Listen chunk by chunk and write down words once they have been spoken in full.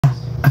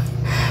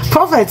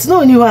Prophet,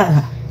 no new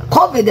one.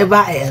 COVID the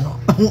buyer.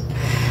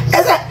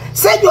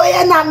 Said you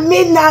na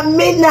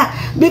mena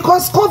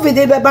because COVID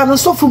the beba no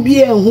so for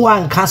be who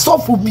anka so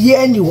for be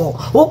anywhere.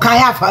 Who can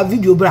have a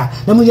video bra?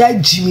 Na mo ya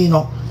Jimmy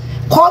no.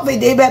 COVID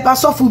the beba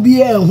so for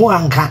be who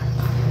anka.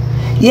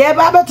 Ye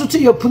baba to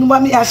your punuma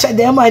me ashe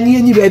dem ani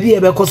ni baby e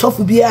be ko so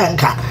for be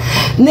anka.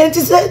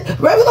 Nanti said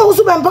Reverend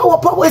Owusu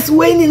Bempah was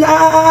waiting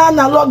na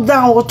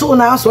lockdown or two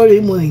na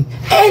sorry morning.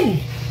 Hey.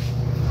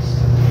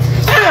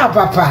 Ah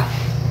papa.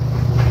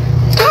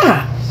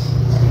 Ah.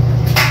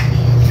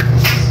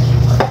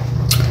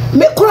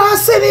 Me kura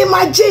se ni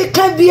maje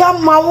kan bia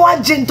ma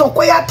waje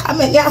ntokoya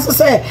tame ya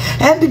se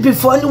and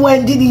before ni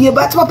wan did ye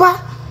but papa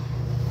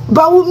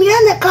ba wo mi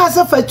ane ka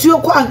se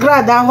fatuo ko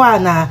agrada ho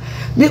ana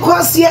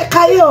because ye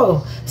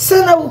kayo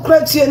se na wo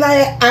kura tue na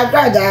ye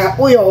agrada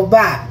wo yo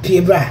ba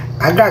piebra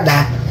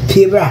agrada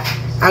piebra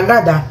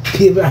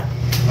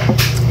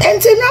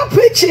and now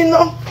preaching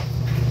no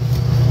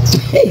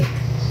hey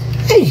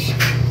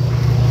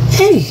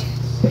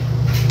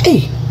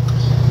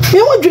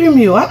me what dream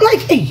you I'm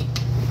like hey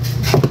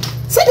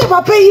say the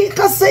papa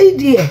can say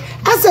dear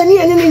as any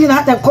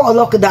had to call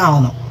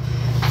lockdown.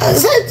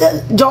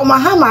 Said John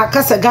Mahama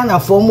Casa Ghana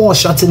for more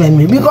short than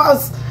me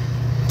because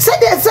said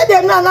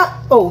they no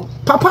oh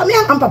papa me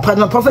and papa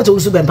no prophet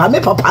Owusu Bempah me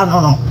papa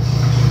no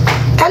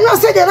and no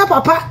said that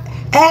papa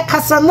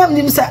Casanam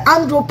him say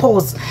Andrew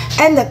Pause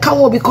and the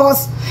come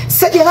because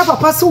said the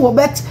papa so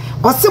bet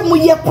or some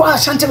year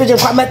crash and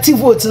TV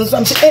votes and so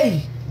I'm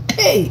say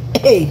hey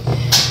I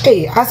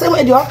said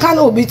when you can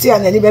obey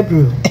and any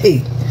baby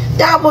hey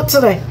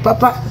Nyabotre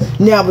papa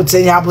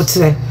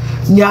nyabotre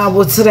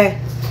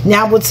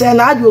na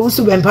adu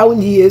Owusu Bempah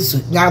woni Yesu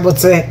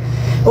nyabotre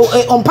o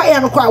empire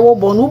no kwa wo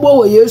bo no bo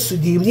wo Yesu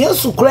di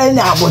Yesu kura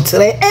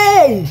nyabotre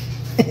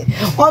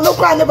ono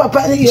kwa ne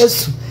papa ne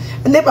Yesu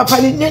ne papa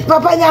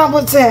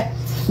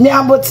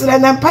nyabotre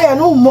na empire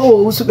no mo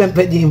Owusu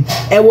Bempah di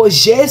e wo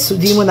Yesu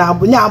di mo na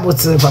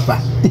nyabotre papa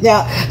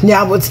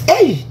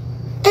nyabotre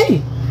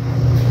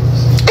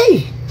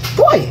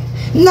boy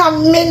na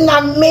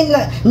mena me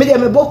de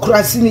me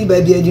bokura sini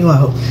ba bia di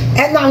ho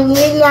na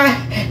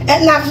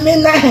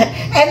mena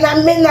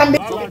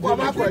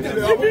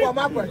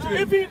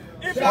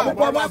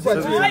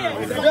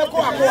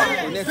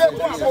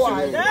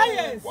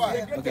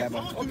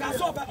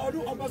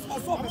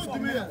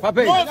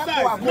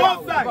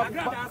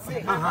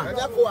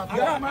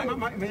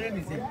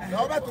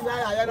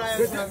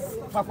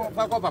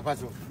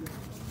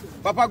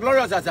Papa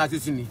glorious as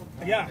asini.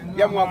 Yeah.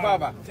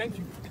 Baba. Thank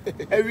you.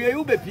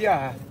 You be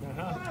pia.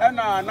 And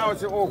now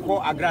say oh ko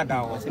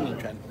agrada o se ni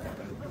twan.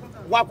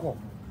 Wako.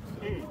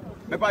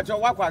 Me pa cho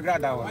wako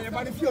agrada o.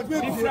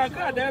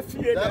 Agrada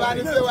fie.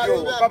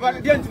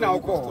 Papa dent na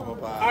ko.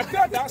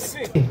 Agrada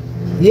se.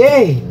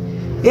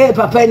 Yeah,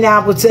 papa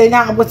nyabotre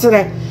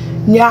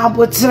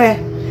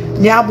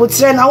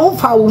na wo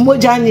fa wo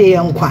moja nye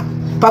nkwa.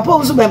 Papa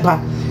Owusu Bempah.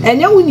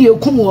 Enye wo ni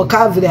ekum wo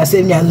Calvary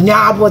asem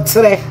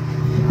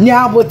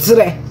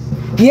nyabotre.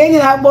 Yenyi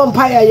na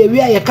bompa ya ye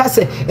wi aye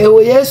kase e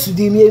wo Yesu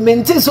di mi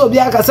mente so obi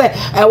aka se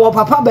e wo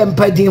papa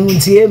Bempah di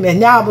huntie me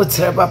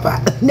nyabotre papa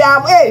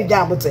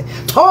nyabotre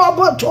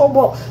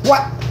tobo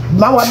wa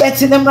ma wa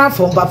beti ne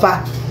mrafom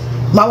papa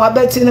ma wa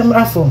beti ne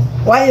mrafom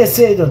why you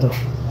say dodo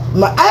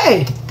ma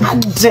aden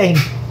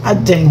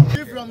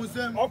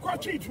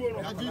okwachi tuo no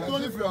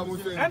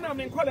and am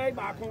in kwala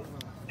baako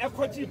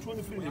ekwachi tuo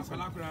no free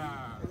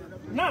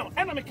now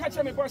and am catch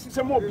me boss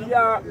say mo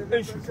bia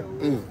enshuka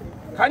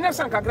Kanya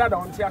sanka grada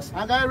on tias.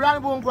 And I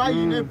ran bon kwa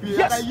yine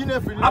pi, and yine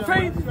free.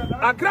 Afei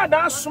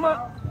agrada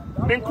asoma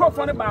me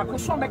nkrofo ne ba ko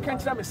so me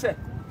kantra me se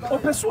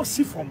opeso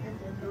sifom.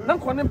 Na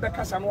nkonem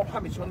bekasa no opa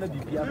me cho na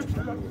bibia.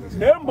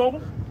 Na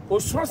mbom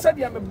osuro se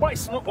dia me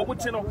voice no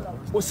obuti no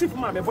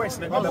osifom me voice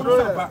na be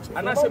ba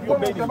ana se bi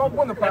obedi. Na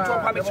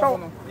opa me cho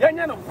no.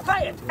 Yenya no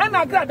quiet. And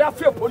agrada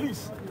fear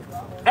police.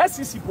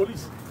 SCC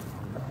police.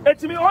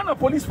 Etimi on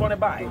police for the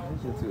buy.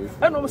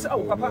 And no say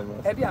oh papa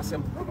e dey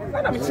asem.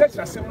 And am church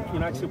asem no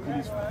nyina che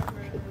police.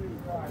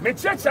 Me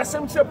church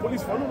asem che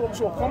police for no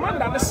so commander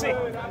na say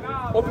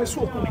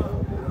opeso okuni.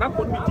 Na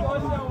ko mi di.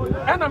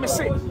 And am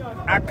say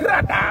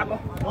agrada no.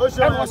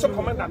 And also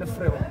commander na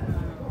frɛ.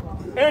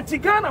 Enti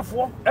Ghana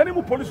for any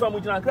mu police for mu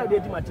nyina agrada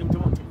di matem.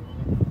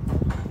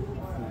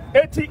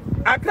 Eti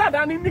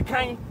agrada ni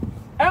kan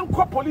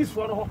enko police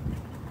for no ho.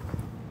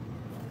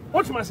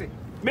 What you say?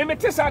 Me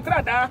mete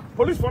sagrada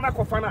police for na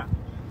kofana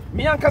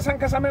me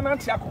ankasa me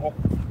nanti akọ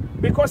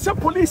because the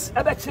police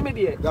ada chime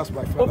there that's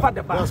my father over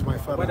the bar that's my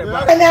father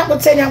anya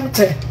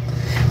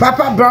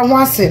papa brown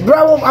wase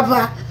brown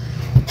papa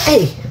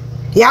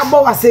ya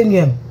bo wase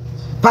nwem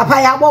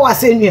papa ya bo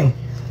wase nwem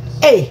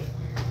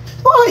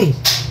boy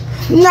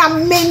na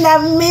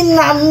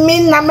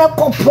me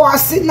kopo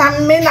ase na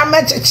me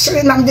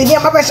chechire na de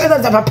ma ba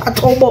sheda za papa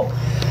tobo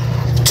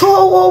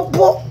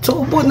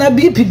na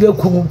BP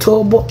beku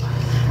tobo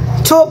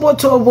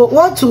what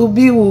will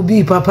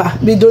be papa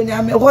me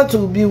donya me what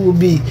will be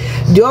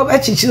the oba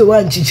chichire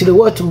one chichire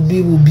what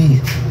will be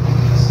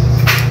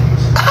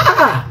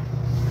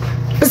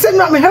said,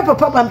 "Mammy, help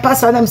Papa and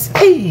Pastor." And I'm saying,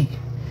 "Hey,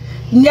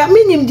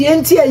 Nyaminim the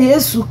entire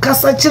Yesu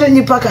kasa chire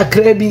nipa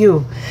kakra bi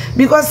o."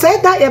 Because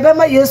said that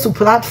yebema Yesu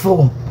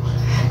platform.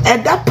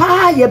 And that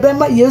pa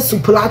yebema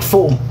Yesu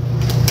platform.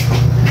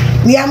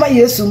 Niyama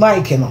Yesu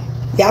mic no.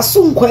 Ya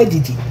so nkwa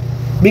didi.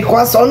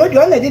 Because ono the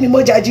one dey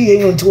moja ji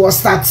yen to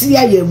start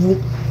here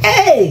yewu.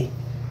 Hey.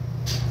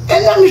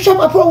 And I'm sure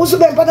Papa Owusu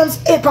Bempah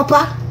say, "Hey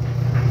Papa.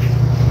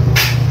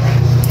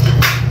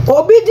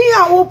 Obidi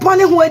a wo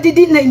pone ho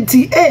adidi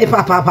 90. Hey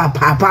Papa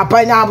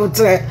nya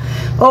abotre.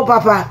 Oh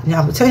Papa,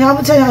 nya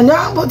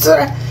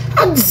abotre.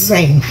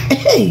 Adzin.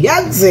 Hey,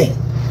 adzin.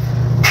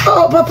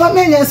 Oh Papa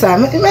me nyesa.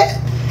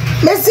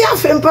 Me si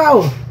afempa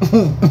o.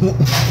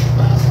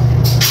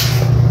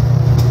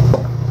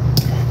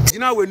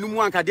 Now we no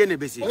one can dey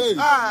besi.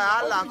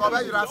 Allah ko be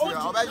yira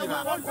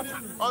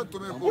on to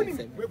me go.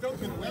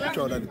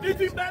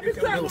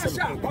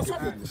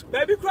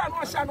 Baby cry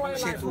no sha no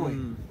like.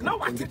 Now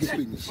what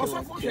it?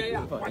 Also for here.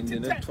 What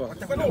it?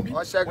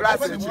 O she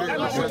grass ni.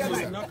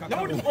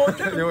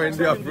 No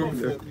end up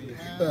room.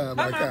 I'm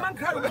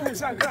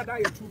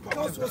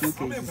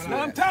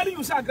telling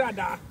you,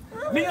 Sagrada.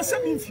 Me a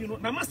seven funeral,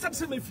 na master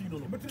seven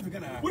funeral.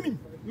 Winning,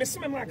 Miss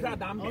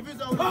Memacradam.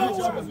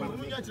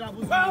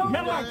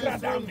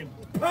 Memacradam.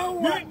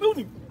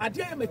 I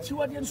dare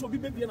mature and so be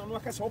baby and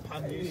work as all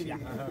Pandia.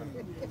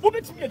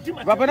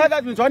 But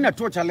that means on a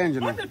true challenge.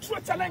 On the true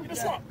challenge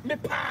is what? Me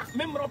pa,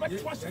 member of a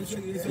trust.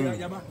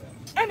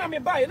 And I may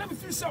buy and I'm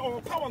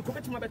or power and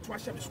commit my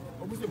trust.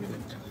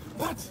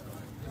 But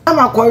I'm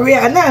a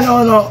Korea,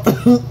 no.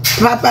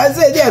 Papa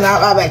said, "Yeah,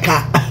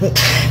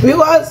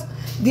 because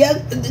the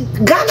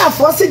Ghana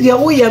forced the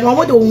way and no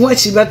one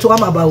she better to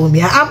about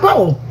me.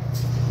 About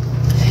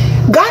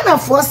Ghana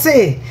force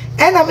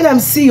and I mean, them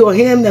see your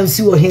him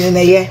in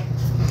a year.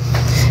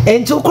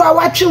 And to cry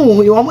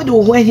watching you want to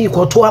when he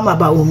got to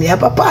about me.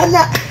 Papa,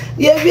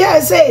 yeah,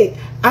 say,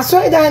 I saw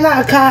it in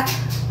a car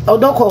or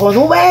don't call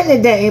no any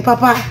day,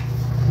 Papa.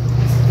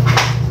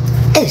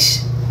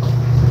 Ish.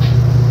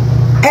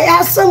 I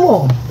ask some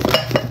more.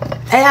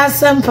 I ask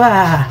some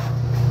pa.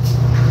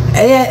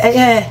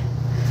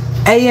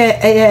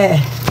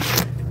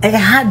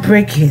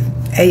 Heartbreaking.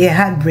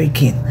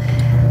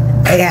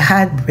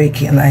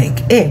 Heartbreaking. Like,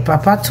 hey,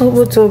 Papa,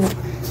 Tobo.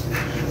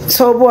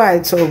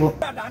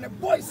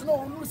 boys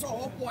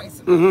no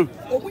boys.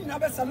 We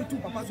never salute to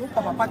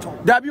Papa Pacho.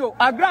 W,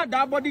 I grab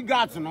that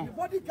bodyguards no.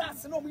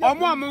 Bodyguards no.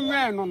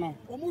 No.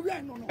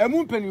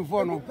 Emu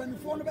penifo no.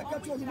 Penifo no be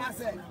catch on ma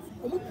say.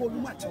 Omu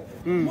polu macho.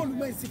 Mo lu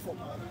mensi fo.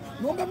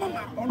 No be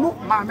mama ono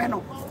maame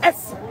no.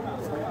 Es.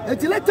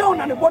 Eti later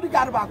on the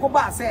bodyguard ba ko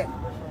ba say.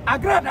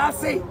 Agrada that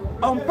say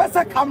on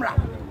pesa camera.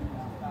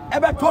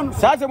 Ebe ton.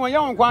 Sa se mo ye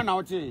won kwa na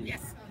o ti. Yes.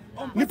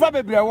 Nipa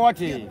bebre wo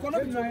ti. On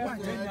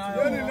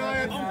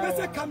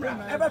pesa camera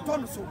ebe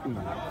ton so.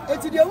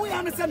 Eti de wu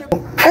ya ne se ne.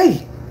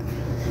 Hey.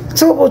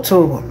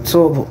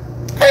 Tobo.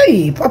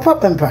 Hey, Papa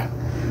Bempah.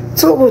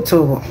 Tobo.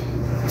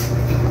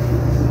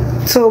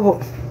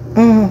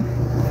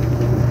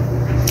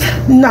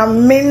 Na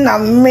me.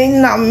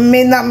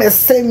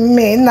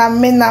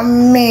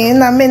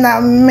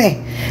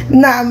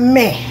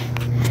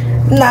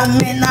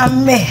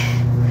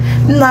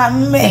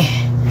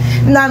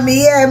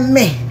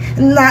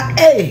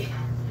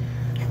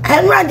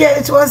 And right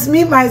it was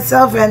me,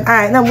 myself, and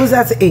I. Na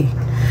Musa say,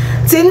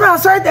 see, no,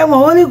 sorry, them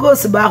Holy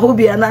Ghost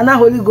Bahubia, and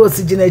Holy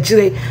Ghost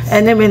Jinachile,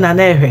 and them in an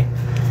area.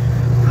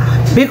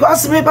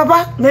 Because me,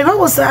 Papa, me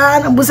was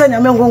an Busanya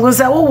Mengo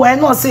say, oh, why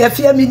not say a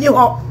fear me new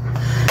hop?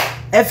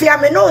 A fear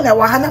me no, na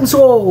wahanam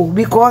so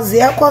because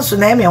they are close to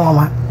name your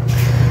mama.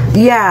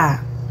 Yeah,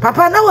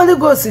 Papa, now Holy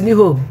Ghost in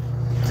you.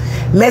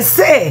 Me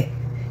say,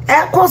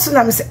 air course, and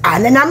I'm say,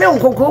 and then I'm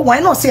uncle, why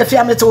not say a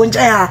fear me to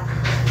enjoy?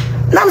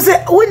 Now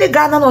say, when the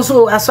Ghana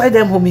also, I saw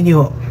them home in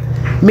you.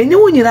 Me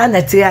knew you ran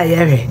at the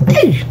area.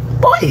 Hey,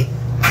 boy.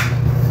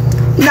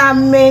 Na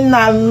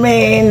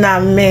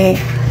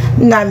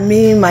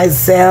me,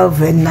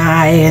 myself, and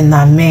I,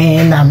 na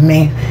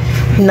me.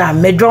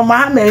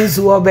 Drama men's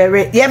were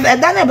very. Yeah,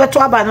 and then I better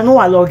about no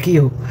one like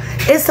you.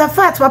 It's a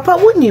fact, Papa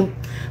wouldn't.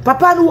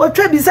 Papa no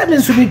trebi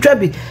seven to be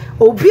trebi.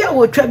 Obia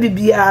will trebi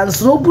be and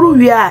so brew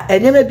ya,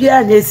 and never be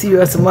a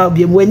serious amount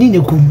be when in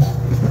you.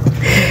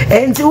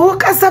 And to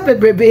walk us up a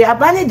baby, I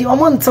banned the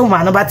woman to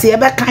man, but he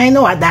ever kind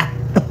of that.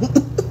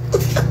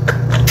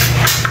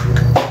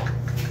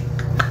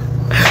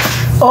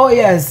 Oh,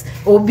 yes.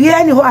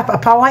 Obia ni wa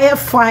Papa wire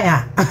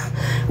fire.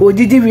 O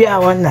didi we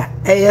are on that.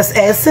 Yes,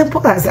 as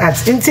simple as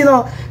that. You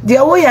know,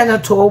 the way and a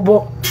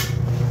tobo.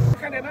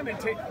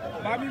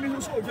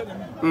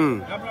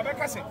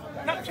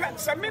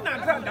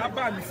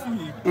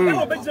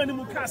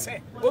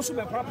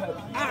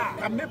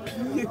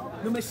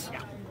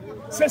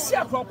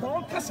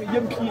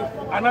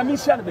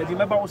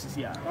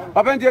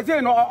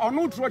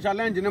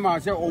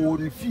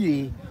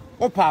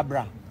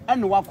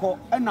 And wako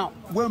and now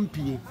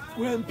Wempie.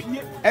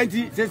 And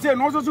he says,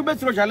 no, so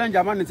better challenge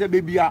a man and say,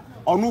 baby,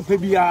 or no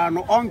pebia,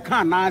 no on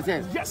can. I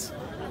said, yes.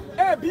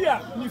 Eh,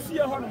 beer, you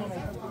fear honor.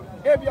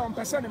 Eh, be on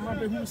person and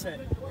mother who said,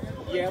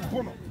 yeah,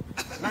 Bono.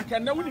 na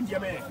kan na woni dia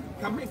me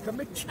kan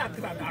me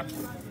chakra da ato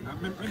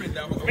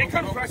me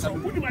kan fresh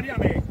woni mari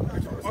ame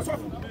oso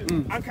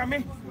anka me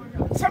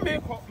me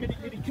ko me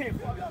di ken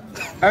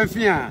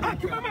Afia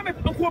mama me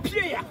ko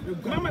pie ya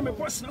mama me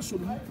boss na so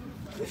mu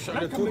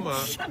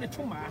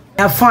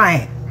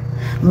fine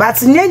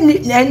but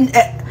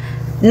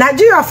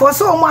Nigeria for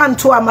so man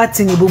to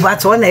amatini bu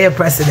but on a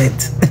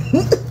president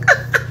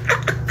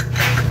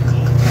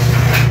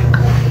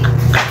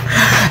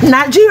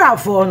Nigeria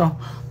for no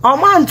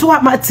man to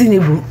amatini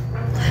bu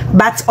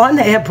but on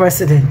a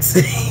president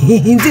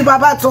inti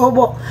baba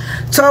tobo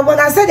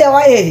na said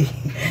why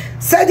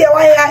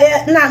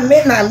na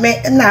me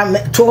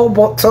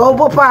tobo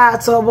pa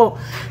tobo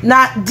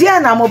na dia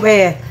na mo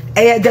be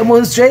a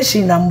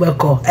demonstration na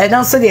mbeko and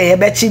also the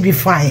bechi be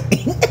fine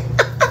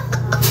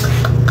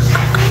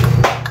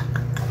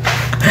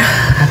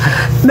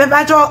me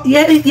bajo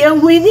ye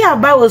wini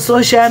about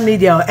social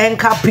media and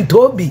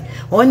capitobi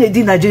on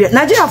the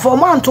Nigeria for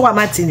man to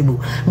amatinibu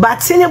but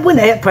Tinubu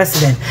na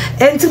president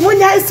and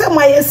timonya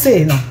ise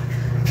say no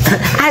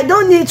I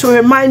don't need to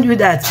remind you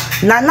that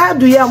Nana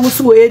do ya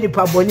musu we ni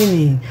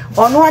pabonini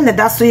on one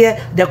that's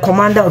the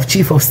commander of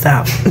chief of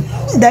staff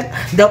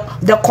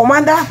the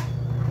commander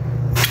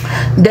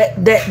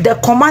the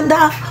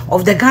commander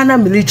of the Ghana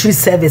military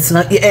service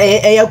na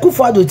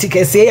akufo-addo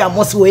tikese ya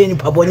musu we ni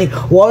paboni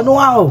wono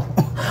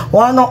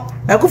wono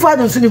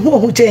akufo-addo nso ni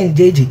hu change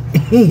jeje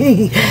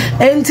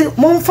enti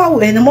momfa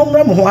we ni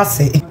momra mo ho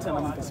ase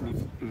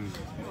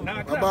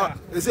Baba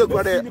ese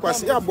kwade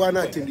kwasi abua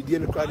na atendidie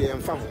ne kwade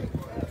emfa ho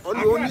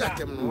oni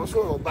atem no so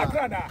oba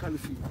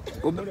kanfi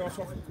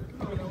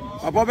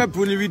Papa be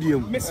puni video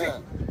me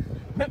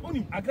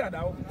oni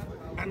agrada o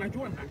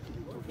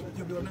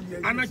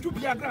anaju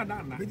bi agrada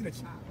na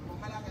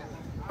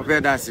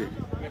Papa da se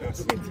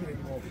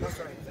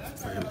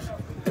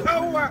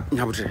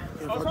nyabutre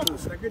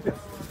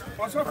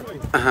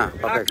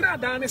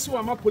agrada ne so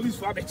ama police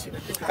for abechi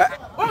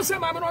o se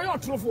ma me no yo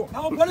trofo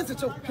na police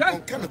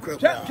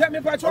che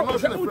me pa cho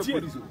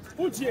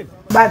utie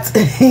but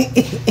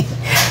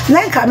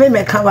like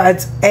me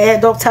covered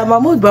Dr.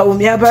 Mahmoud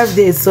Bawumia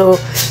birthday so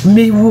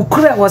me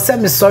wukura was say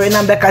me sorry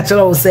na be ka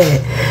kire wo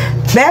say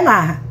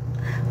Bempah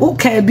who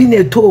can be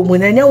ne to mu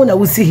na nya wo na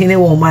wo si hene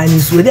wo man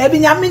so da bi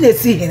nya me na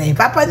si hene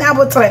papa nya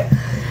botre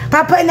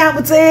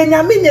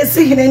nya me na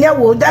si hene nya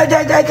wo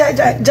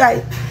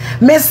jai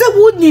me se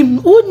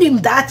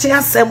wonim da che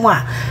asem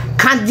a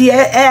kan de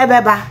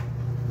beba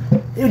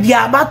di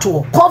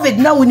abato covid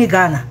na woni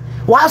Ghana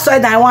wa so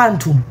dan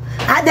want to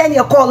and then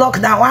you call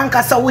lockdown one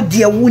kasa wo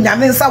de wu nya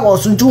me nsa wo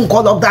so ntu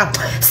call lockdown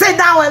sit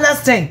down and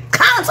listen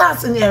can't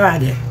us in here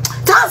radio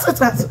tell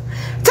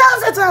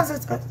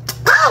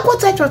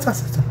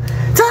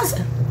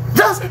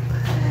it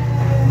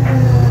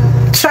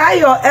try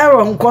your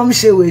error come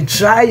shewe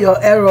try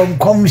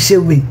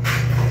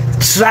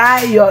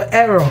your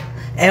error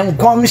and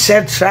come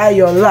share try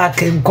your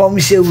luck and come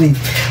shewe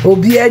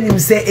obi anim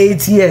say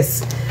 8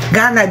 years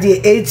Ghana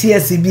de 8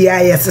 years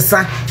BIS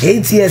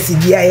 8 years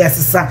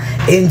BIS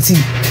enti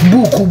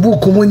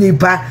book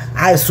munipa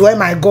I swear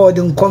my God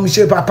and come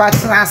share papa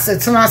tenase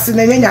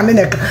na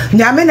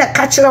nyame na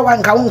ka kire wa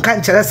nka won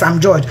kan kire Sam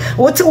George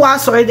woti wa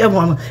sorry dem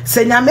ho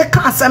se nyame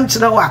ka asam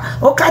kire wa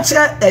o ka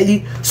kire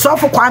ayi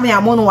sofo kwame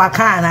amono wa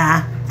kan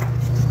na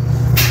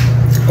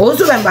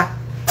Owusu Bempah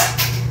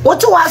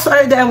woti wa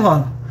sorry dem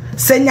ho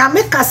se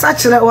nyame kasa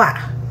kire wa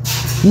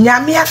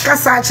nyame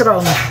akasa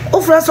kire no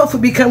o fra sofo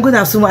bi kan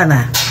guna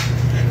sumana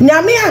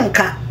nyame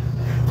anka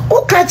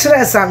o ka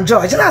kire Sam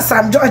George na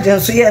Sam George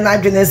nso ye na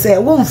adwene se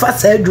wo mfa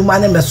sa adwuma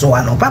ne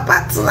mesoa no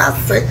papa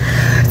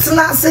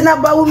tenase na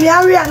Bawumi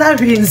aria na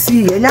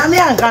hwensi nyame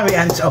anka we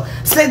ancho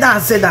sit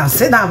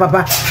down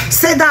papa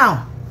sit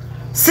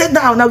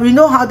down now we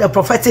know how the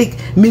prophetic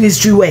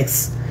ministry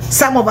works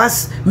some of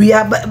us we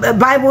are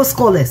Bible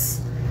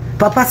scholars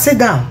papa sit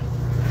down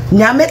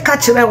nyame ka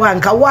kire wa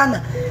anka one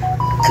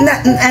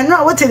and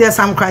no what is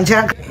some crunch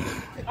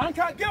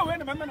Anka get away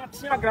na na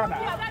tia grada.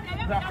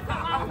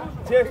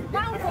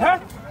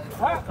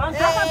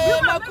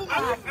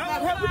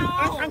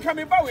 Anka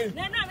me bawe.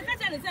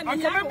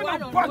 Anka me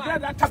na bo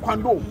grada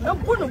takwando.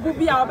 Empunu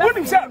bubi a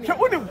Unim say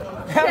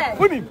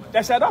unim.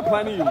 They said that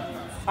planning you.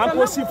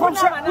 Anko si fam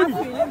say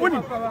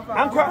unim.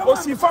 Anko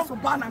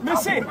osifam. Me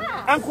say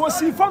anko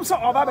osifam so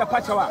oba be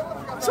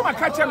pachawa. So I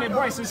catch me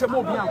boys say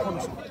mo bi anko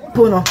so.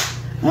 Puno.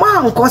 Ma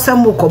anko se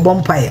mo ko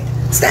bompaye.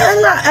 Say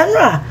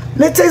enra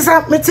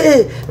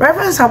mete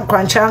Reverend Sam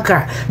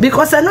Kwanchanka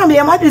because I know me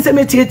amadi say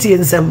mete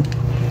nsem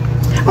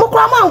mo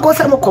kwa ma nko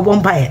say mo ko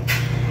bompaye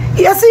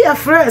yes your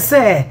friend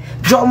say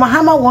John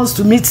Mahama wants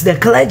to meet the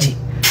clergy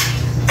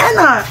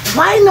and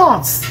why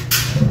not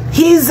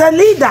he is a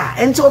leader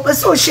and to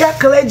social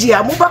clergy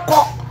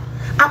amubako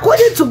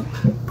according to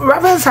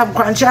Reverend Sam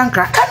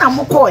Kwanchanka and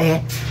amukọ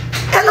here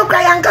and no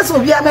cry anka so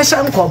bia me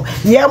shankom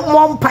ye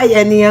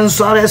mompaye ni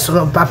ensore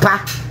so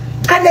papa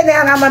and then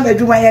na ma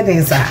madwuma ye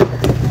den sa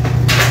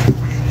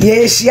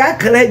ye shia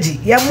clergy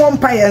ye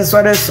mompa ye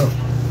nsore so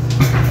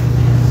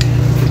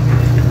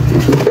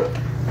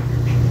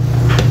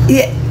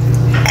ye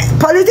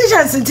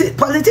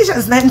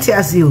Politicians nanti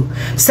as you.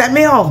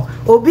 Samuel,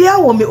 obia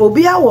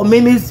wo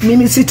me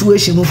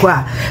situation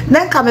kwa.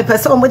 Nanka me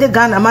pese omo de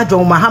Ghana ma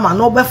John Mahama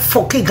no be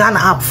fucking Ghana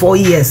up 4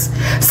 years.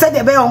 Said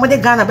the be omo de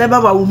Ghana be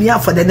baba umia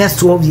for the next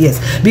 12 years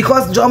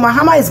because John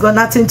Mahama has got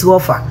nothing to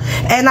offer.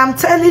 And I'm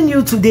telling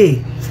you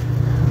today,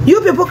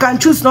 you people can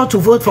choose not to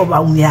vote for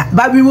Bawumia,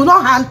 but we will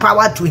not hand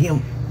power to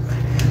him.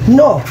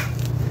 No.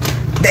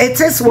 It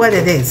is what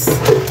it is.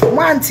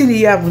 One thing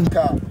you have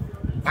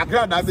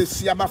Agrada be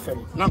siaba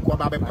fem na ko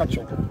ba be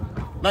pacho.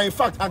 Now in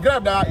fact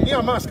Agrada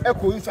near mask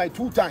echo inside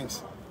 2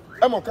 times.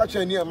 Emo catch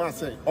near mask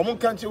say omo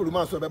kan che olu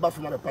mask be ba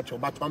fem be pacho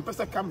but on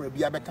pesa camera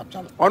bia be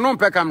capture. Ono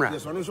pe camera.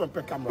 Yes, ono so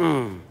pe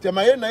camera. Te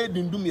maye na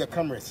edundum ye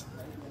cameras.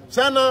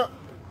 Sana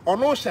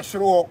ono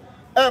hyehwere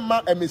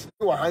Emma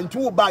mistake wa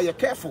hantu ba ye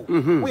careful.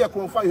 We are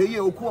confine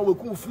here oku we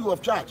ku free of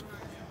charge.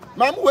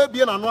 Mam we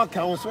be na no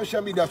account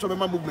social media so be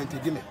movement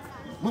again.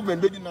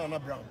 Movement be di na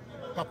brown.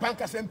 Papa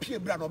nka sem pie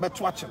bra no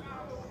beto ache.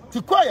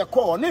 Ti kwa ye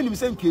call na nim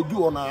sem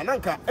Kyei-Duah na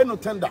nanka eno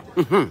tender.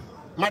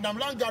 Madam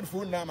Langard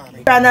phone na ma.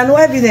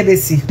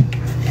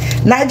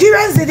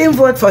 Nigerians didn't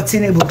vote for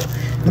Tinubu,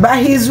 but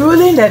he's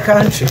ruling the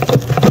country.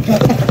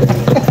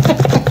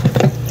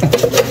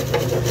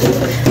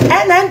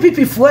 And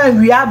NPP for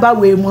we are ba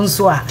we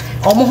munso a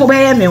omo ho be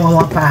ye me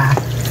won pa.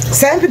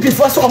 Some people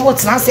for so omo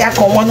tena se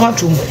akon won no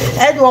tum.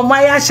 E do omo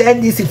ya share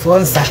this for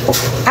nsa.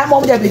 Am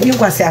omo de be bi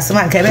kwase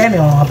asema nke be me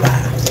won pa.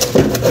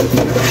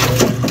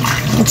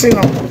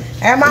 Ntino.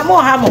 E ma mo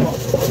ha mo.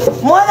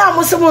 Mo na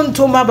mo se mo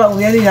nto ma ba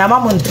unya ni ma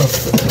mo nto.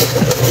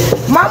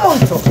 Ma mo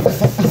nto.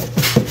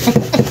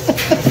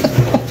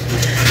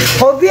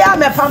 Obi a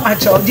me fa ma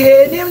cho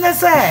de nim ne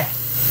say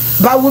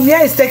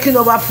Bawumia is taking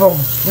over from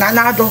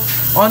Nanado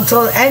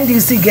until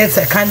NDC gets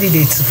a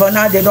candidate. For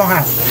now, they don't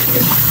have.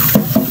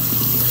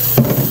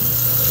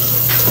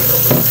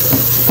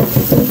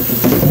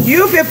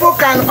 You people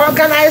can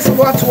organize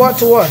what?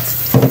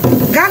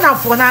 Ghana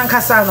for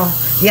Nankasano.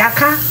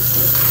 Yaka.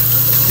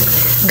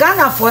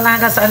 Ghana for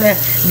Nankasano.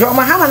 John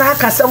Mahama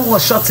Nankasano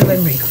was short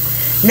memory.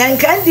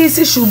 Nanka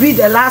NDC should be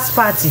the last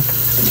party.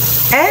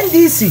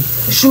 NDC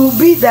should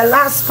be the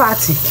last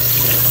party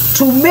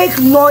to make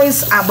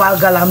noise about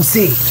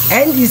Galamsey.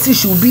 NDC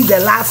should be the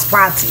last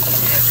party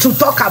to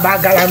talk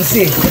about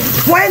Galamsey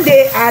when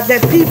they are the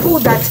people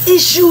that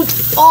issued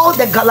all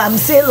the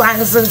Galamsey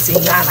licenses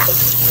in Ghana.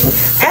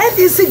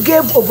 NDC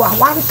gave over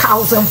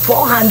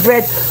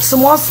 1,400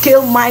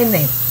 small-scale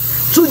mining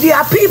to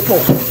their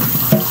people.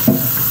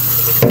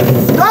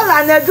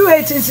 Dollar never do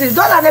 80 cities,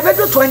 dollar never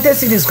do 20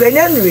 cities.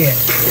 Anyway,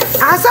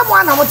 and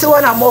someone I'm going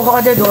to more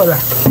 $100.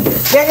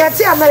 Then you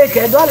see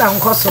America dollar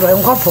and cost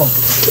and come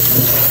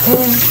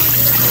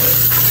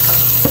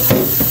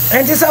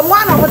and it's a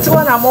one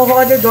more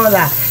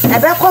 $100.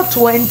 About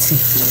 20.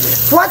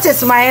 What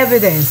is my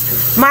evidence?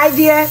 My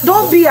dear,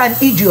 don't be an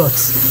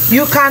idiot.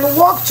 You can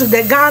walk to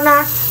the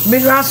Ghana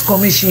Minerals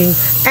Commission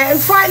and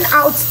find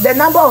out the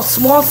number of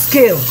small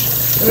scale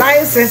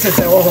licenses.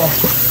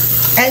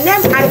 And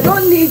then I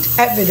don't need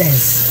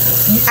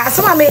evidence. As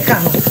an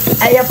American,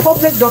 a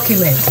public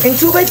document.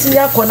 Into which you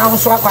can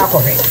also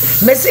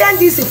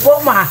this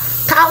former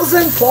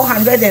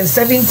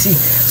 1,470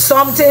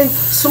 something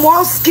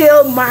small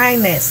scale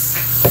miners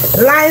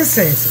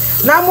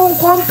license. Now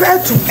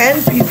compared to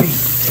NPP,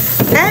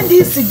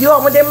 NDC do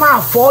over the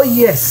 4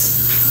 years.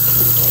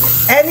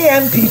 Any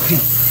MPP.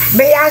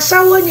 May I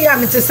show you?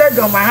 I'm to say,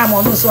 John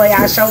Mahama, so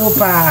I show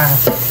up.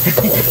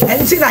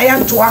 And I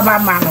am to have a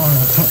man on.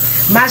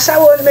 My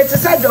shower, me to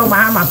say, John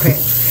Mahama pay.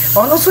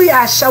 Ono so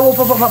ya show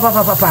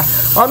papa.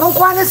 Ono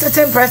kwane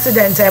sitting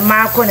president and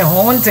Marco ne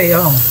honte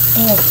yo.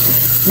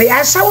 Me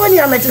ya show ni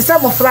am to say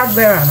mo flag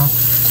bearer no.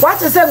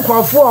 What is say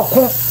nkrofo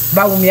okon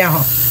Bawumia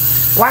ho.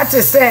 What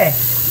is say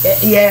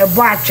ye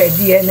bo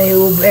atwede na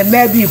e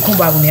ma bi ku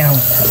Bawumia ho.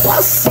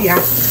 What's ya?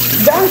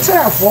 Don't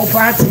tell for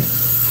party.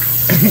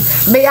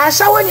 Me ya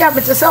show ni am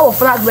to say o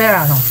flag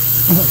bearer no.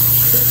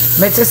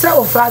 Me to say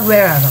o flag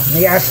bearer no.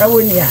 Me ya show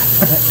ni ya.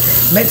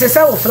 Me to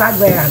say o flag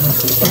bearer no.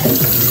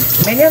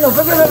 Menino, so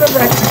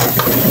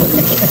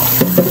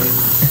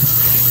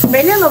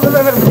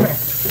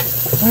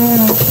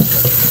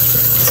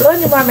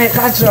you want me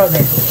catch on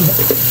it.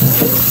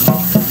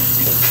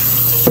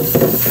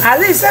 At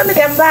least some of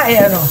them buy,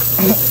 you know.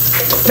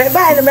 They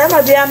buy the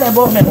member the army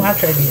bomb and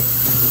what ready.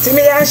 To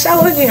me, I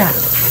show you.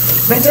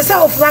 But to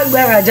sell flag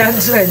bearer,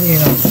 Johnson, you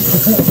know.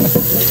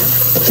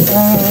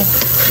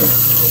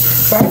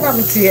 So I'm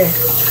here.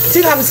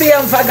 See, I'm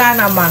seeing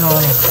Fagana man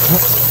on it.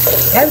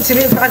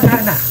 Empty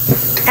Fagana.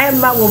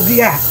 Emma will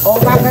be a or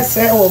Baba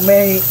say, oh,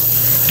 May,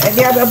 and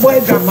the other boy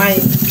got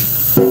mine.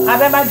 I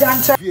never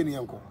done to any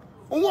uncle.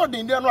 What the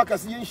Indian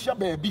workers in Sha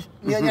baby,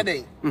 near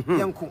day,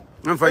 uncle.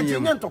 I'm fine.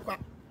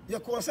 Your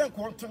course and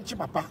quantum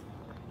chipapa.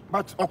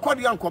 But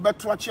according uncle, but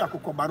to a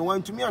chiaco, but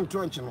one to me and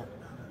Tronchino.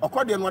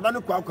 According what I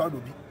know, Quack will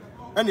be.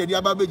 And the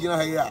other baby,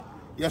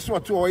 yes,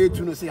 what 2 or 8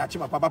 to say a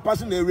chipapa,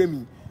 passing a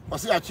remy, or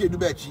say a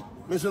Kyei-Duah,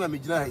 Messona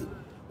Mijai,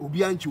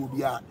 Ubianchi,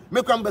 Ubia.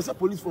 Make come best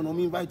police for no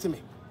me invite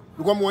me.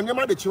 Because one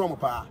never the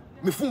Chiroma,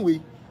 me fun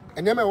we,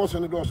 And then I was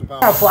on the door.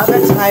 For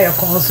other tire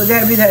calls, so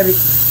there be heavy.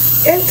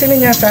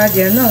 Intimate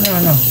idea. No.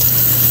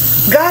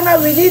 Ghana,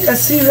 we need a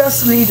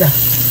serious leader,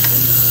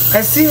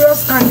 a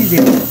serious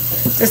candidate.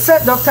 They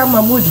said Dr.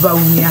 Mahmoud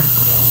Bawumia.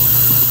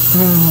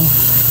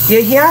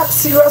 You hear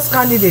serious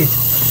candidate.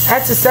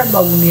 At the said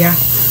Bawumia.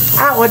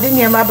 I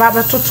ordinary my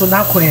baba to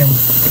Nakwem.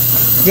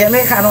 The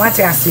American what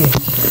I say.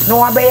 No,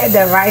 I bear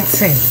the right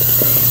thing.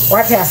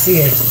 What I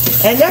say.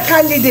 And your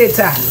candidate.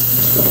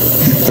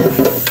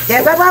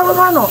 Yeah,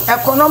 Baba,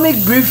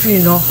 economic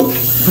briefing, no.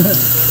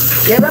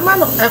 Yeah,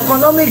 Baba,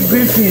 economic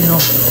briefing, no.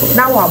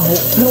 Now I'm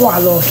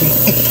lucky.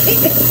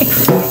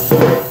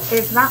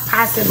 It's not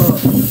possible.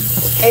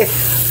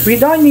 We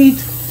don't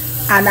need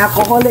an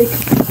alcoholic.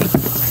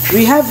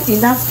 We have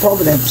enough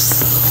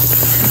problems.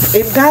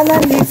 If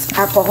Ghana needs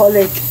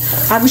alcoholic,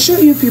 I'm sure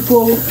you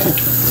people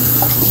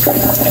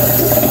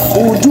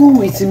will do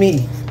with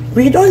me.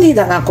 We don't need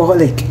an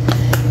alcoholic.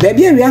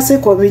 Baby, we are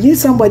saying we need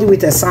somebody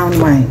with a sound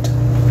mind.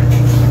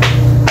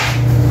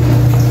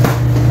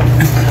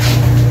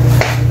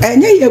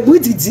 And ye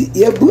booty,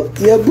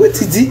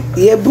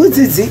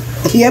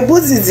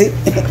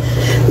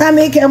 now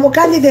make a more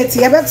candidate,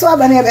 ye better have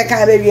never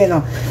can baby,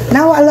 no.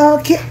 Now I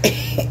lock it.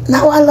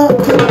 Now I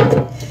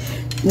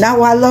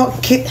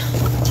lock it.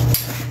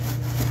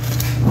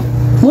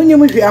 When you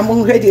move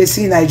among ready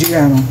see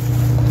Nigeria.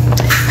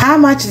 How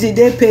much did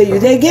they pay you?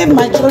 They gave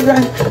my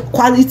children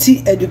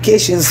quality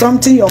education,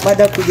 something your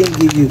mother couldn't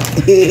give you.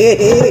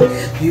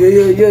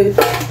 Yo.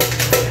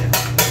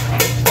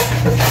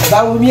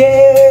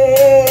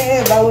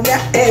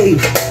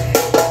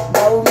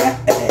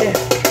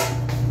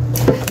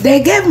 They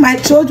gave my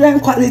children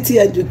quality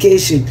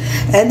education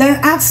and then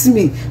asked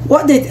me,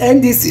 what did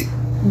NDC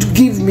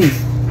give me?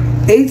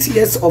 8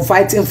 years of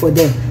fighting for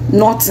them.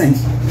 Nothing.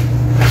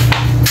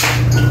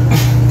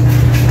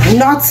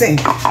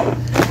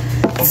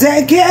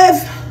 They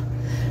gave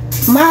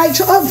my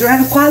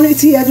children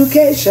quality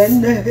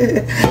education.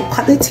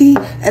 Quality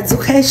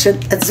education.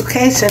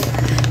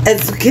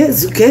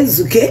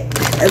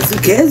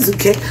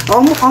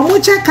 Omo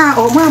cheka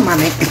o mama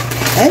me.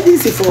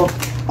 NDC for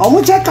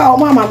omo cheka o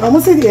mama omo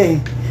say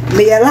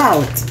me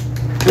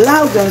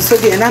loud and so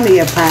dey na me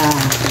pa.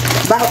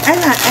 But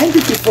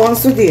NDC for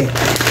so dey.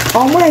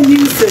 Omo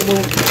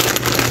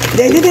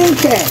they didn't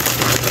care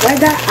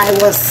whether I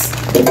was,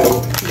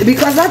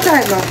 because that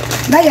time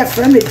now your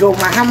friend me do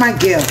Mahama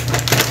girl.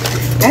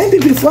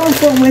 NDC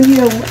for when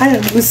you I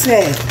am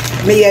say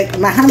me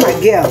Mahama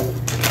girl.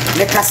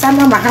 Me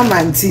kasama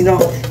Mahama ntino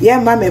ye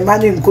ma me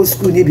mani nko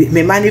school ni bi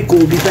me mani ko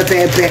bi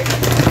pepepe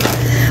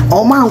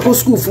o ma nko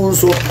school fun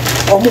so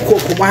o mu ko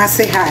kuma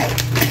say hi.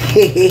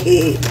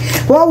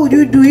 What would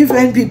you do if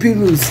NPP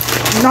lose?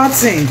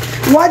 Nothing.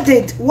 What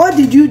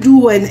did you do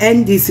when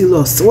NDC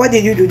lost? What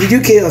did you do? Did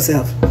you kill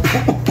yourself?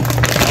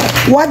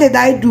 What did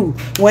I do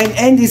when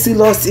NDC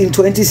lost in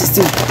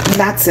 2016?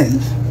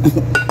 Nothing.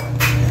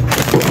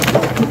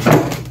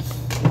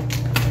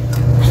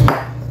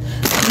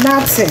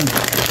 Nothing.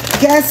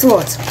 Guess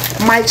what?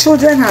 My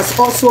children has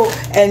also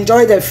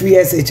enjoyed the free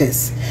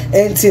SHS.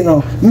 And you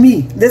know,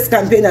 me, this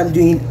campaign I am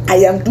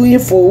doing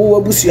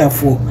for Owusu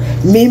for.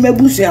 Me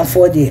Busu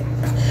for there.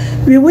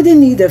 We wouldn't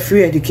need a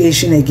free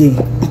education again.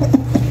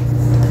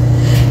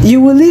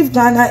 You will leave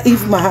Ghana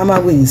if Mahama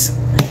wins.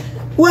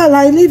 Well,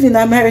 I live in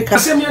America. I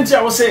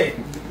say,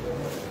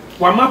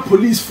 Wama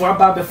police for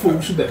about the phone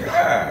to them.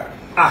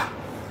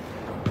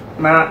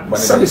 Now,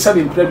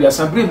 seven previous,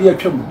 I bring the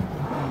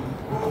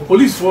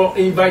police for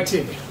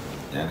inviting.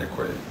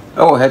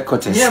 Oh,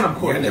 headquarters. Yeah, I'm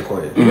calling.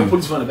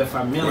 Police for the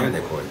family.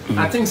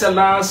 I think the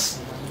last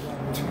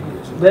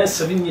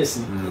 7 years.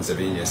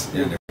 7 years.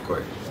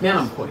 Yeah,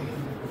 I'm calling.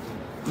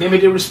 May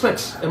they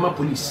respect Emma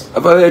Police.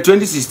 About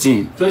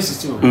 2016.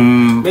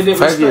 2016. May they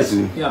 5 years.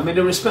 Respect, yeah, may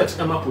they respect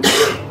Emma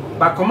Police.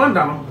 But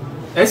commander,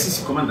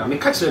 SEC commander, may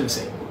catch them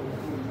say.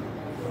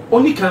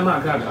 Only can I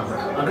grab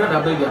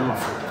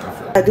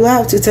I do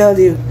have to tell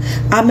you,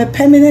 I'm a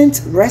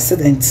permanent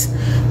resident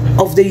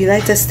of the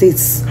United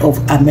States of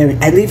America.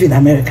 I live in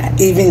America,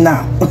 even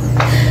now.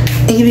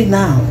 Even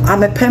now,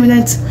 I'm a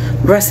permanent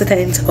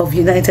resident of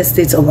United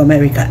States of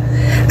America.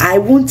 I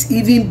won't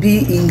even be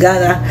in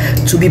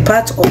Ghana to be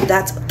part of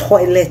that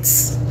toilet.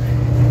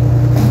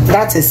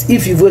 That is,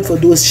 if you vote for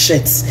those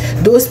shits,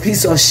 those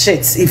pieces of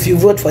shits, if you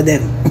vote for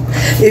them.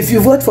 If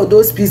you vote for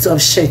those pieces of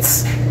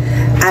shits,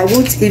 I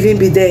won't even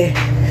be there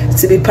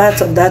to be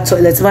part of that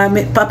toilet.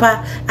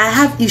 Papa, I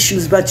have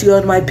issues, but you're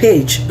on my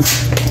page.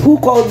 Who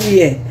called me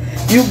here?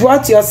 You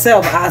brought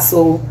yourself,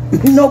 asshole.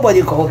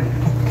 Nobody called me.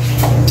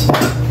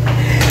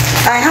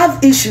 I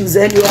have issues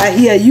and you are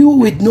here. You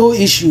with no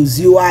issues,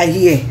 you are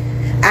here.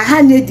 I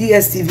had no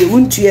DSTV.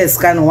 Wouldn't you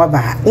scan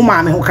waba?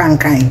 Umame who can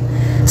kind.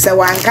 So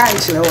one can't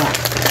show.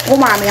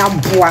 Umame am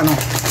buano.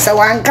 So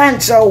one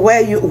can't show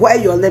where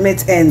your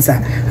limit ends. I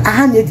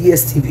had no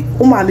DSTV.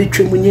 Umame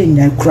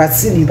trimunya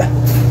krasiniba.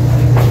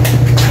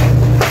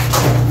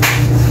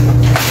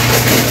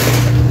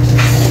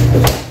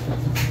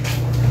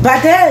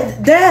 But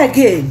there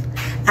again,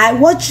 I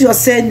watch your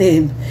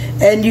surname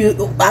and you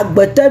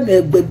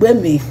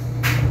me.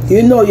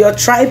 You know, your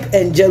tribe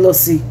and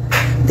jealousy,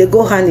 they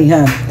go hand in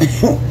hand.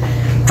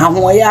 I'm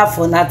here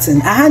for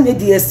nothing. I had a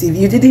DSTV.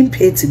 You didn't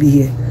pay to be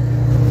here.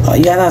 Oh,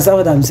 you understand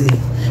what I'm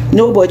saying?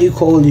 Nobody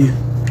called you.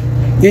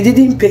 You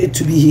didn't pay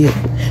to be here.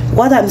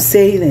 What I'm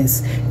saying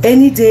is,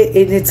 any day,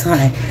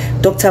 anytime,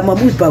 Dr.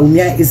 Mahmoud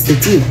Bawumia is the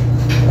deal.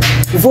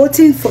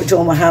 Voting for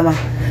John Mahama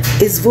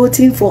is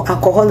voting for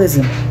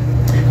alcoholism,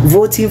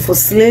 voting for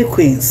slave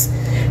queens.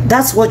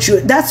 That's what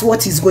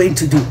he's going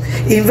to do.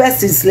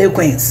 Invest in slave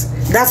queens.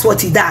 That's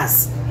what he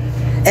does.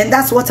 And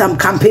that's what I'm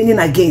campaigning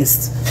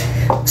against.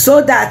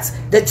 So that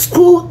the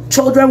school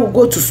children will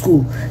go to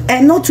school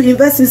and not to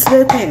invest in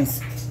slave queens.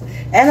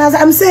 And as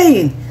I'm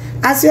saying,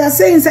 as you are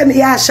saying, say me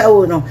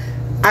ashawo no.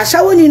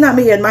 Ashawo ni na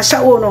me yen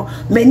mashawo no.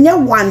 Menya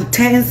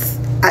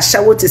 1/10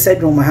 ashawo te say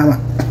John Mahama.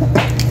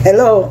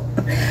 Hello.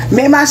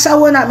 Me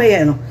mashawo na me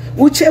yen no.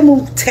 Uche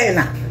mu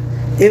 10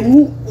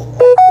 emu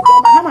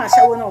John Mahama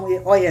ashawo no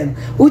oyen.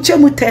 Uche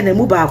mu 10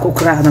 emu ba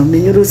akokra na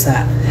menyuru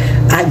sa.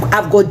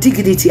 I've got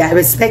dignity. I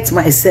respect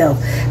myself.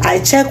 I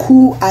check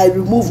who I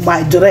remove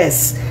my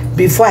dress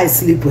before I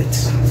sleep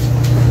with.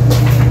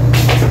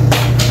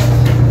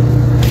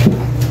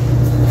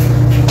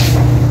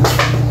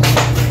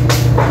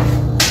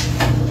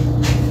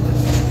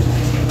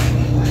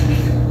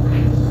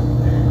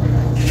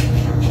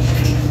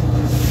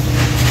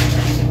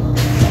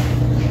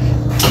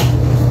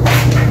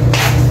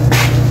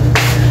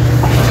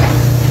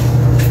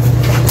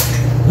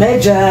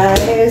 Meja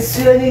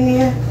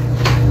esuninia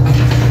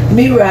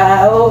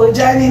Mira o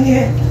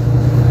janinie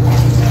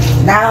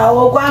na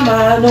o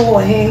kwama no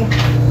he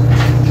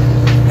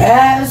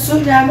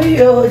sunyami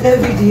yo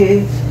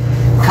Davidie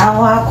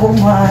kawa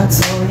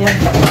kumato ya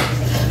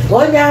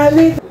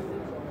onyami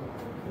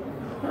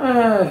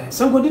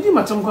sango didi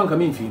matam kwanka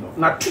me mfi no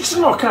na twitch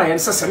no kan ye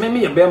se me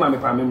ye bema me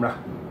pa me mra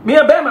me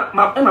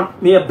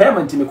ye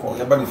bema ntimi ko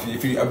ya ba ni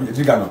fi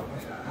diga no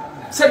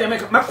se de me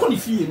ko ni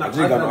fi na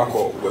diga no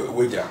akọ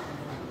weja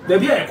da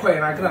bia ye ko ye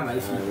na gra na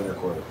fi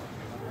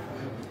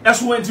That's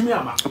when to me,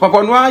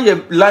 Papa, no, I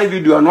live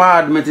video, no,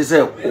 I admit to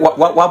say,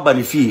 what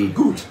bunny fee?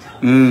 Good.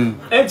 And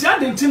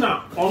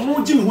Argentina, or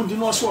no Jim who did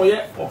not saw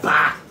yet, or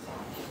pa.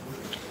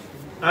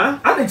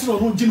 I didn't know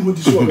no Jim who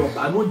did saw your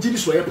no Jim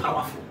so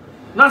powerful.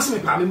 Now, see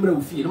me, I remember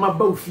with fee, my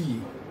bow fee.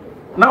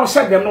 Now,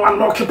 said them no one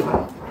lock it.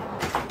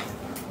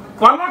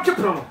 One lock it.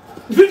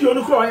 Video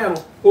no cry,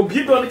 or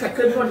be on the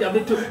cacao on the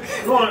other two.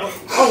 No,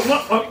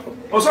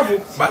 also,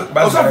 Papa,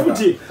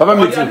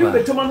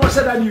 the Toman was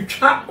said that you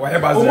can't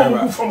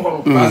from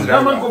home.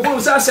 Naman go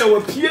say say we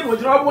pie no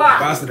drive wa.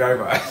 Bus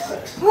driver.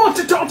 What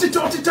to talk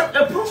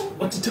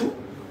what to do?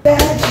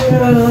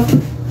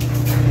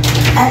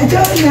 I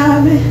don't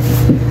know me.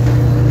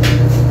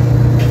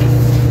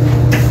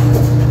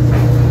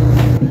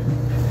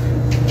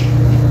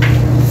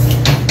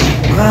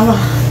 Mama,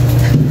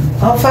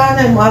 I'll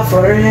find my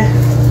for you.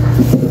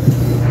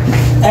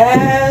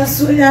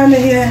 Sunyami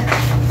here,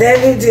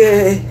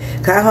 David,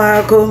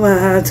 Kawa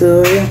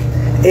Kumato,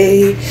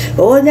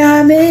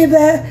 Onyami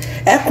be,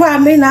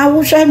 Equami na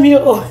Wushami,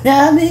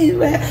 Onyami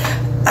be.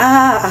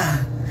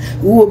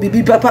 Who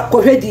be Papa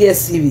Correct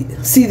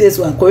DSTV. See this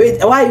one,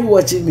 correct. Why are you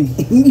watching me?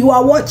 You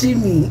are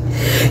watching me.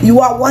 You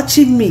are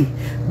watching me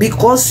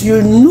because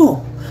you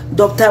know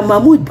Dr.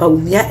 Mahmoud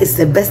Bawumia is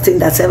the best thing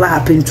that's ever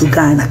happened to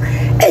Ghana.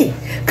 Hey,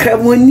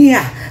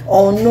 Cremonia.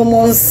 On no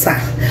monsa,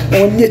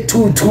 on ye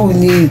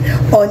tutuni,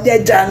 on ye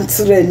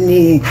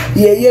jantreni,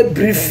 ye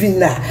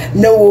briefina,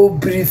 no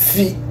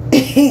briefy.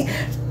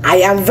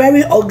 I am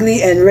very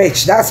ugly and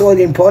rich, that's all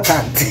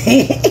important.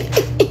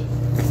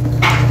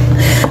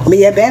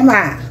 Me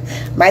Bempah,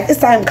 by this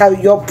time,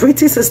 your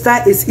pretty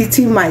sister is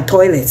eating my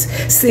toilets,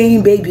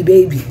 saying baby,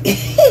 baby.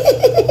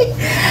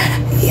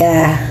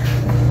 Yeah.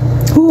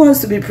 Who wants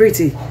to be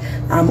pretty?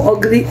 I'm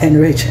ugly and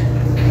rich.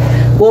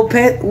 Will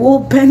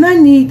Penna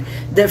need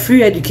the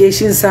free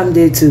education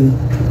someday too?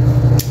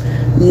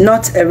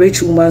 Not a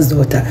rich woman's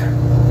daughter.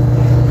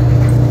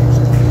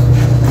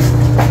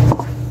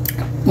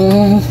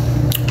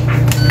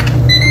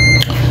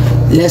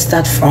 Let's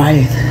start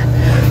frying.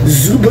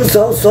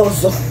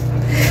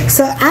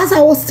 So as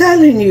I was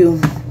telling you,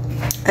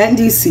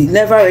 NDC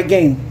never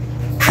again.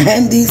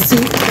 NDC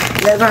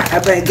never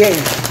ever again.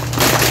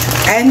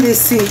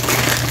 NDC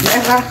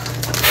never.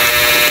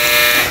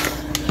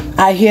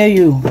 I hear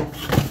you.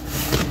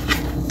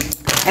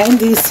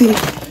 NDC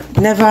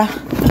never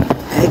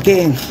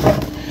again.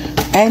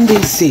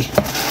 NDC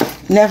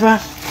never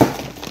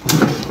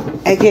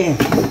again.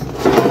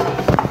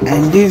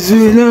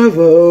 NDC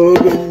never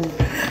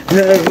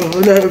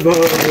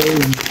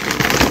again.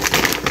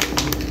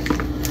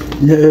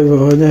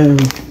 Never.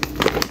 Never.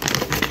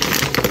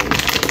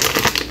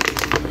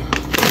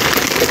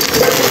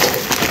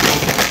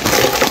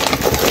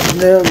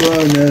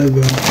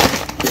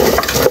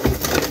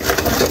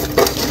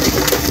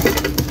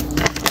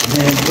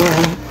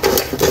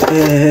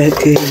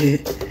 Okay.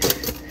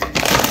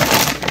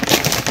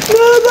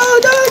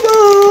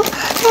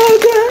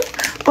 Okay.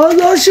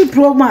 Although she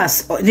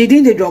promised, they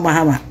didn't John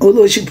Mahama.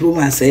 Although she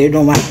promised,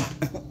 John Mahama.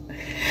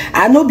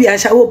 I know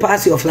Biasha will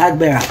pass your flag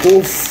bearer.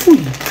 Oh, fool.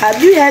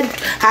 Have you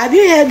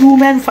heard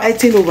women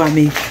fighting over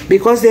me?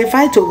 Because they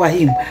fight over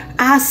him.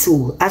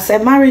 Asshole, as a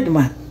married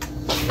man.